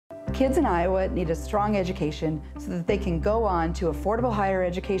Kids in Iowa need a strong education so that they can go on to affordable higher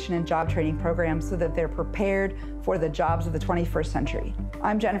education and job training programs so that they're prepared for the jobs of the 21st century.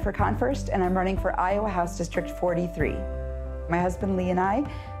 I'm Jennifer Konfrst, and I'm running for Iowa House District 43. My husband Lee and I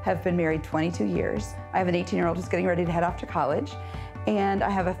have been married 22 years. I have an 18-year-old who's getting ready to head off to college, and I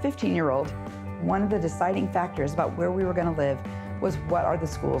have a 15-year-old. One of the deciding factors about where we were going to live was what are the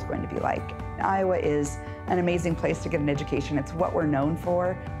schools going to be like. Iowa is an amazing place to get an education. It's what we're known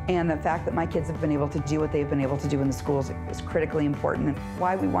for, and the fact that my kids have been able to do what they've been able to do in the schools is critically important and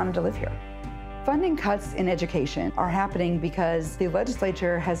why we wanted to live here. Funding cuts in education are happening because the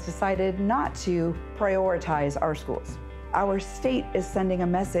legislature has decided not to prioritize our schools. Our state is sending a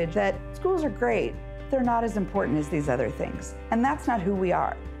message that schools are great, they're not as important as these other things. And that's not who we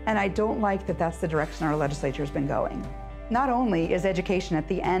are. And I don't like that that's the direction our legislature has been going. Not only is education at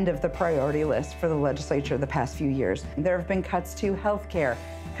the end of the priority list for the legislature the past few years, there have been cuts to health care,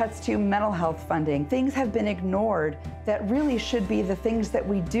 cuts to mental health funding. Things have been ignored that really should be the things that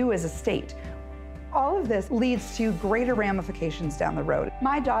we do as a state. All of this leads to greater ramifications down the road.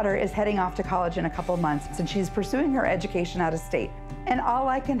 My daughter is heading off to college in a couple of months, and she's pursuing her education out of state. And all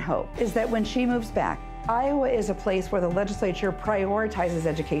I can hope is that when she moves back, Iowa is a place where the legislature prioritizes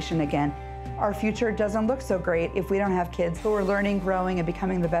education again. Our future doesn't look so great if we don't have kids who are learning, growing, and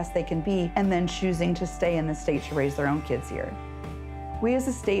becoming the best they can be, and then choosing to stay in the state to raise their own kids here. We as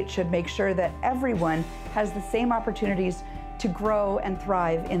a state should make sure that everyone has the same opportunities to grow and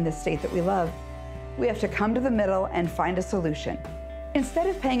thrive in this state that we love. We have to come to the middle and find a solution. Instead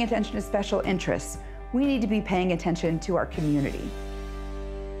of paying attention to special interests, we need to be paying attention to our community.